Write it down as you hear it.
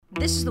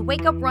This is the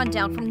Wake Up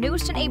Rundown from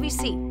NEWS10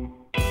 ABC.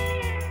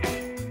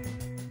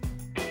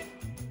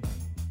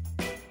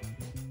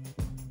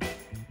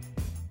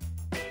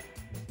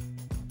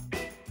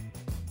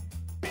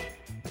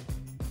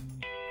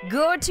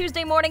 Good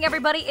Tuesday morning,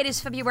 everybody. It is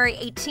February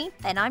 18th,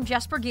 and I'm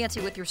Jasper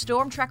Ganti with your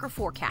Storm Tracker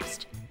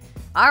forecast.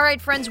 All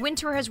right, friends,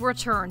 winter has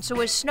returned,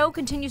 so as snow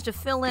continues to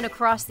fill in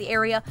across the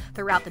area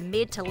throughout the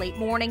mid to late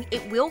morning,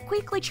 it will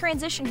quickly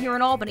transition here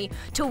in Albany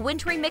to a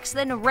wintry mix,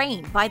 then a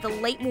rain by the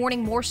late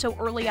morning, more so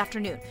early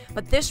afternoon.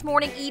 But this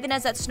morning, even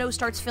as that snow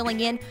starts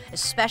filling in,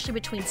 especially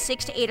between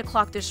 6 to 8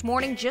 o'clock this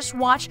morning, just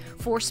watch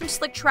for some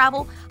slick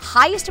travel.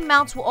 Highest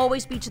amounts will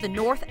always be to the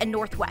north and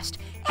northwest.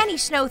 Any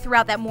snow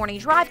throughout that morning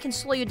drive can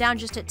slow you down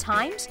just at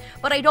times,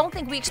 but I don't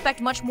think we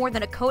expect much more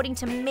than a coating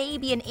to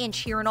maybe an inch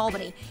here in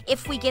Albany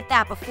if we get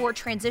that before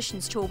it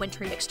transitions to a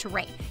wintry mix to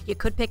rain. You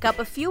could pick up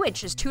a few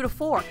inches, 2 to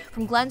 4,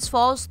 from Glens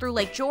Falls through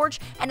Lake George,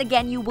 and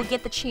again, you will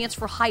get the chance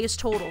for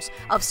highest totals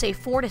of, say,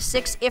 4 to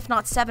 6, if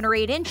not 7 or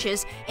 8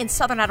 inches in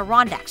southern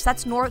Adirondacks.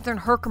 That's northern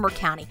Herkimer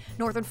County,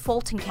 northern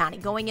Fulton County,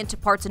 going into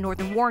parts of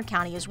northern Warren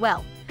County as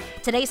well.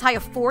 Today's high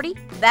of 40,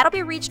 that'll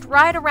be reached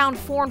right around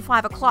 4 and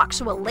 5 o'clock,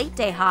 so a late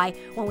day high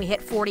when we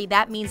hit 40.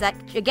 That means that,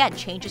 again,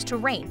 changes to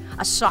rain.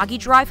 A soggy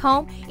drive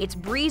home. It's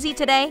breezy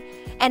today,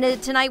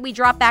 and tonight we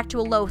drop back to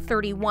a low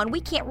 31.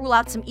 We can't rule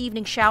out some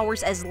evening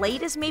showers as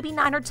late as maybe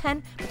 9 or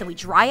 10, but then we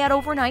dry out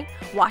overnight.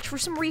 Watch for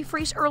some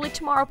refreeze early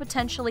tomorrow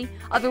potentially.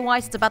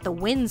 Otherwise, it's about the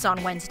winds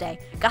on Wednesday.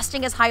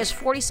 Gusting as high as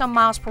 40-some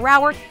miles per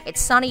hour.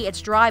 It's sunny,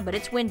 it's dry, but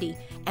it's windy.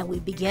 And we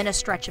begin a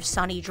stretch of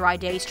sunny, dry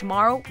days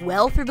tomorrow,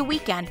 well through the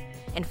weekend.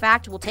 In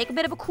fact, we'll take a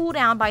bit of a cool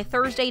down by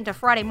Thursday into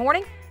Friday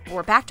morning.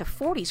 We're back to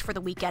 40s for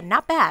the weekend.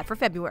 Not bad for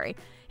February.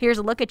 Here's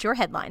a look at your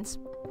headlines.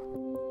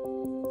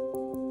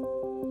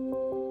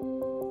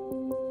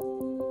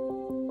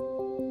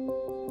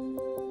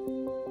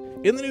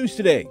 In the news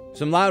today,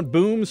 some loud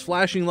booms,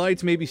 flashing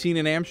lights may be seen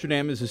in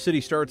Amsterdam as the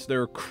city starts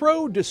their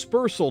crow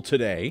dispersal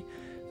today.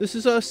 This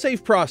is a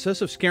safe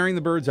process of scaring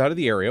the birds out of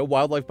the area.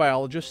 Wildlife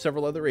biologists,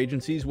 several other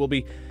agencies will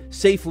be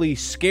safely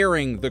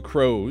scaring the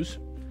crows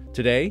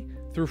today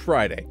through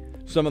Friday.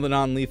 Some of the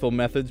non-lethal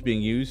methods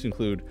being used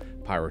include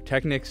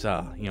pyrotechnics,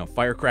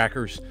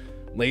 firecrackers,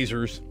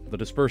 lasers. The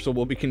dispersal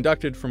will be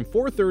conducted from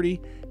 4:30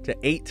 to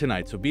 8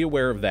 tonight, so be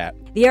aware of that.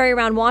 The area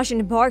around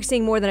Washington Park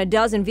seeing more than a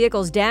dozen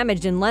vehicles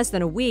damaged in less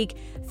than a week.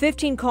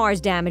 15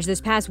 cars damaged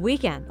this past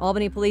weekend.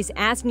 Albany police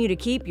asking you to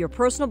keep your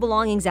personal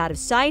belongings out of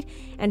sight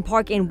and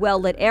park in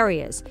well-lit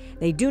areas.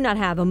 They do not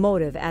have a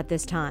motive at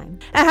this time.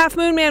 A Half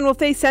Moon man will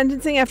face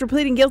sentencing after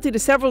pleading guilty to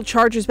several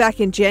charges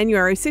back in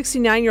January.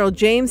 69-year-old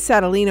James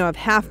Satalino of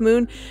Half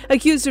Moon,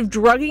 accused of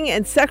drugging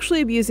and sexually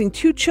abusing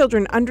 2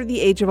 children under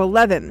the age of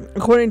 11.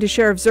 According to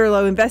Sheriff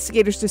Zerlo,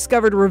 investigators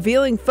discovered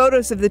revealing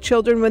photos of the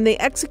children when they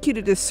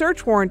executed a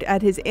search warrant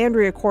at his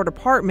Andrea Court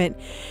apartment.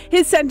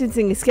 His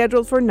sentencing is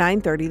scheduled for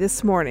 9:30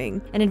 this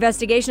morning. An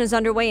investigation is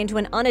underway into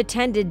an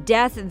unattended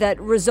death that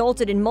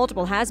resulted in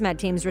multiple hazmat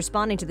teams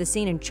responding to the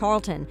scene in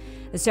Charlton.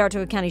 The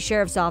Saratoga County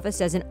Sheriff's Office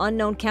says an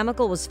unknown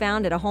chemical was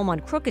found at a home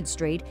on Crooked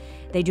Street.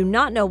 They do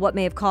not know what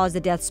may have caused the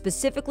death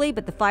specifically,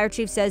 but the fire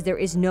chief says there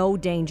is no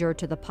danger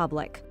to the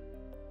public.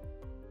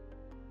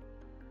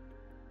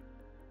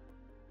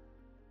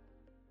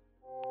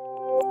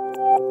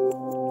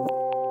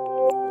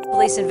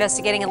 Police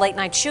investigating a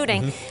late-night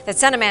shooting that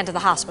sent a man to the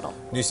hospital.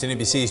 NEWS10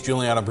 ABC's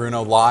Juliana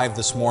Bruno live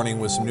this morning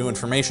with some new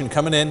information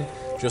coming in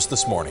just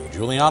this morning.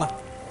 Juliana?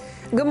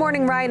 Good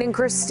morning, Ryan and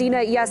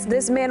Christina. Yes,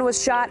 this man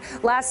was shot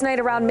last night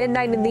around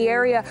midnight in the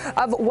area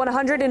of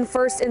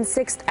 101st and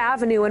 6th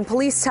Avenue, and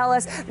police tell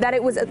us that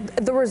it was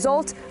the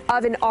result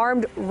of an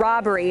armed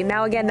robbery.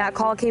 Now, again, that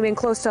call came in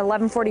close to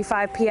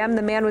 11:45 p.m.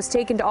 The man was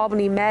taken to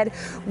Albany Med.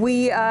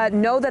 We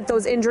know that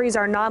those injuries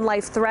are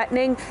non-life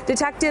threatening.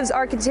 Detectives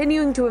are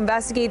continuing to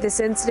investigate this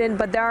incident,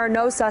 but there are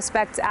no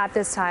suspects at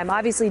this time.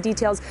 Obviously,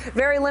 details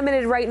very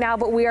limited right now,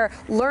 but we are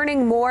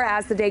learning more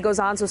as the day goes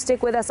on, so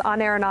stick with us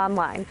on air and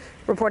online.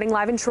 Reporting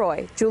live in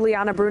Troy,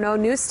 Juliana Bruno,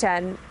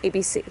 NEWS10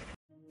 ABC.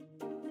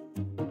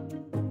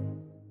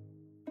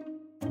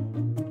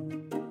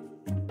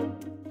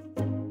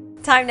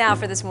 Time now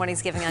for this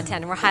morning's Giving on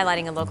 10, and we're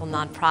highlighting a local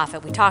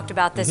nonprofit. We talked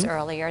about this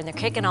earlier, and they're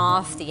kicking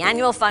off the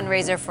annual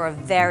fundraiser for a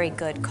very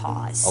good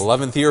cause.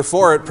 11th year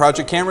for it.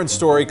 Project Cameron's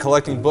Story,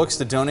 collecting books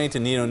to donate to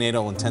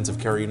neonatal intensive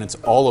care units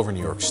all over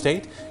New York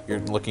State.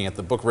 You're looking at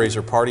the book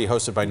raiser party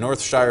hosted by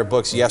Northshire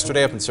Books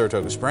yesterday up in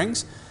Saratoga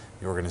Springs.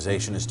 The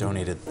organization has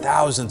donated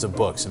thousands of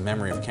books in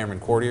memory of Cameron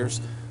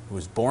Courtiers, who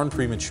was born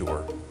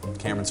premature.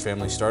 Cameron's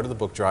family started the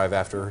book drive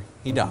after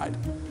he died.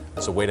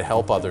 It's a way to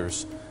help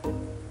others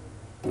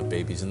with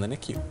babies in the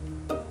NICU.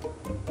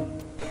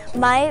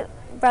 My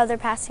brother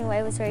passing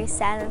away was very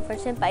sad and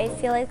unfortunate, but I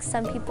feel like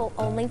some people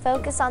only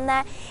focus on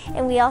that,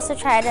 and we also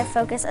try to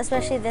focus,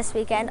 especially this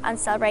weekend, on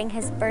celebrating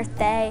his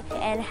birthday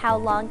and how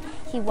long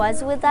he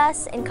was with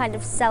us and kind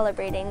of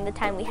celebrating the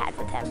time we had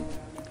with him.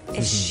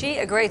 Is she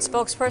a great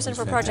spokesperson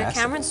for Project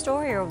Cameron's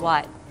Story or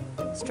what?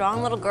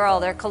 Strong little girl.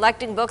 They're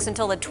collecting books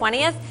until the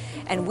 20th,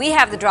 and we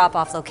have the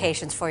drop-off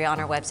locations for you on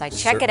our website.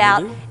 Check it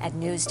out at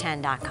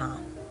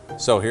news10.com.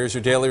 So here's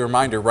your daily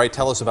reminder, right?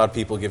 Tell us about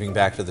people giving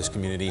back to this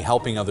community,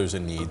 helping others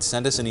in need.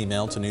 Send us an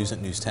email to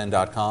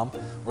news@news10.com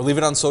or leave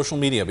it on social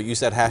media, but use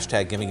that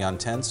hashtag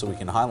GivingOn10 so we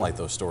can highlight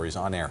those stories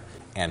on air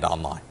and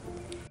online.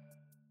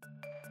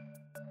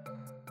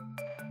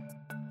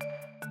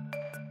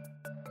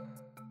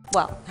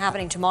 Well,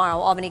 happening tomorrow,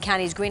 Albany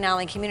County's Green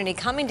Island community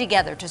coming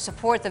together to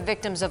support the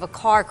victims of a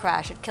car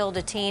crash. It killed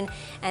a teen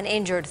and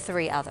injured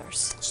 3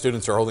 others.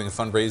 Students are holding a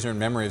fundraiser in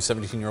memory of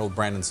 17-year-old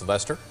Brandon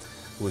Sylvester,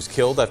 who was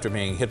killed after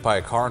being hit by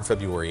a car on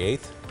February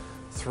 8th.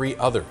 3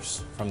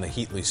 others from the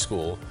Heatley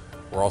School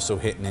were also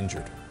hit and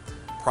injured.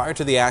 Prior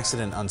to the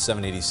accident on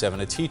 787,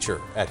 a teacher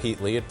at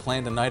Heatley had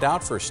planned a night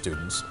out for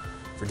students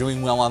for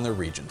doing well on their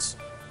regions.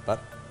 But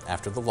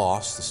after the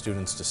loss, the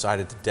students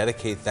decided to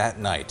dedicate that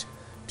night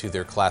to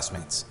their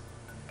classmates.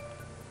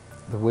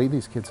 The way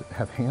these kids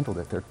have handled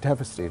it, they're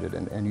devastated,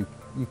 and you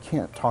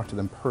can't talk to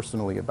them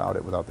personally about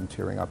it without them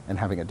tearing up and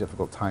having a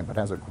difficult time. But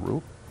as a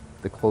group,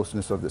 the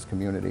closeness of this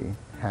community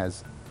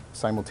has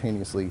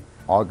simultaneously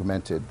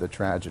augmented the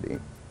tragedy.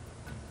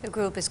 The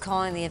group is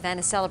calling the event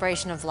a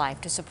celebration of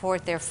life. To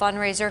support their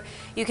fundraiser,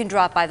 you can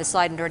drop by the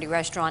Slide and Dirty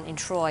restaurant in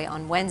Troy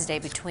on Wednesday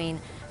between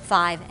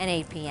 5 and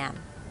 8 p.m.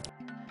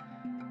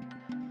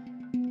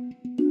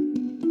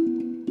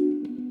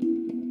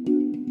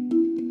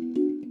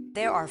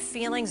 There are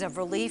feelings of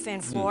relief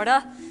in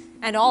Florida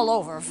and all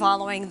over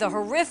following the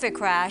horrific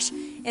crash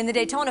in the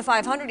Daytona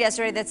 500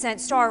 yesterday that sent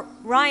star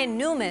Ryan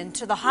Newman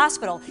to the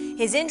hospital.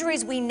 His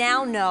injuries, we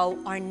now know,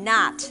 are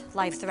not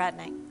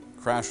life-threatening.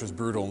 Crash was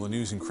brutal and the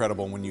news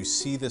incredible. When you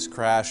see this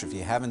crash, if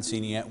you haven't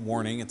seen it yet,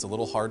 warning, it's a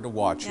little hard to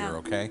watch here,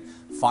 okay?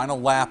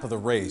 Final lap of the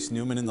race,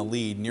 Newman in the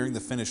lead, nearing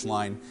the finish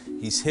line.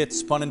 He's hit,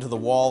 spun into the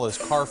wall, his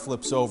car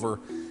flips over,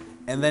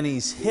 and then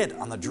he's hit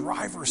on the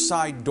driver's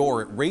side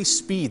door at race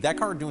speed. That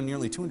car doing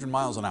nearly 200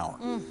 miles an hour.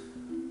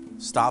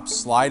 Stops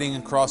sliding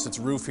across its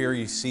roof here.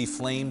 You see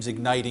flames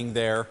igniting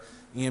there.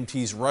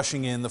 EMTs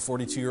rushing in. The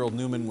 42-year-old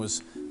Newman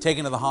was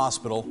taken to the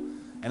hospital.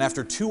 And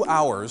after 2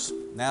 hours,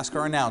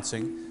 NASCAR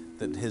announcing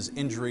that his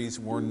injuries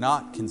were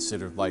not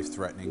considered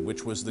life-threatening,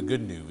 which was the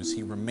good news.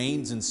 He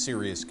remains in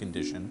serious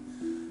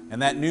condition.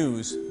 And that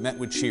news met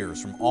with cheers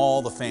from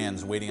all the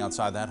fans waiting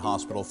outside that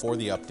hospital for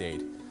the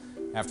update.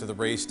 After the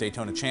race,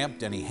 Daytona champ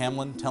Denny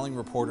Hamlin telling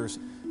reporters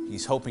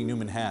he's hoping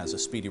Newman has a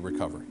speedy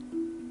recovery.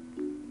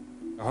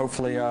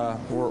 Hopefully,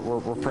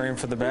 we're praying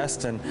for the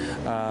best, and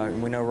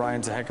we know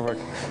Ryan's a heck of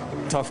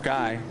a tough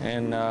guy,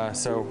 and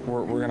so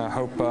we're going to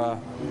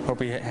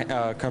hope he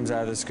comes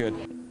out of this good.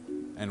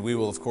 And we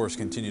will, of course,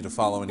 continue to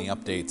follow any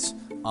updates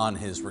on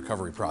his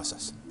recovery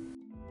process.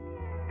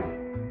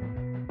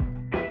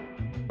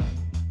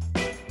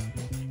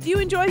 Do you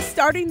enjoy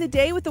starting the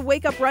day with the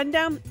Wake Up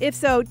Rundown? If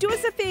so, do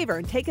us a favor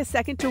and take a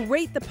second to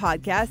rate the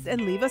podcast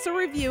and leave us a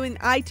review in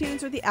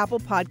iTunes or the Apple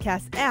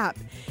Podcast app.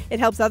 It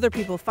helps other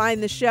people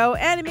find the show,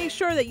 and it makes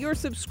sure that you're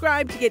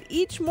subscribed to get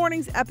each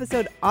morning's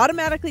episode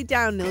automatically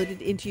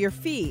downloaded into your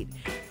feed.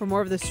 For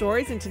more of the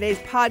stories in today's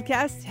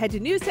podcast, head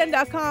to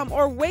news10.com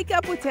or Wake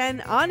Up with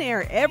 10 on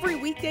air every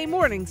weekday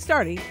morning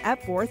starting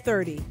at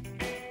 4:30.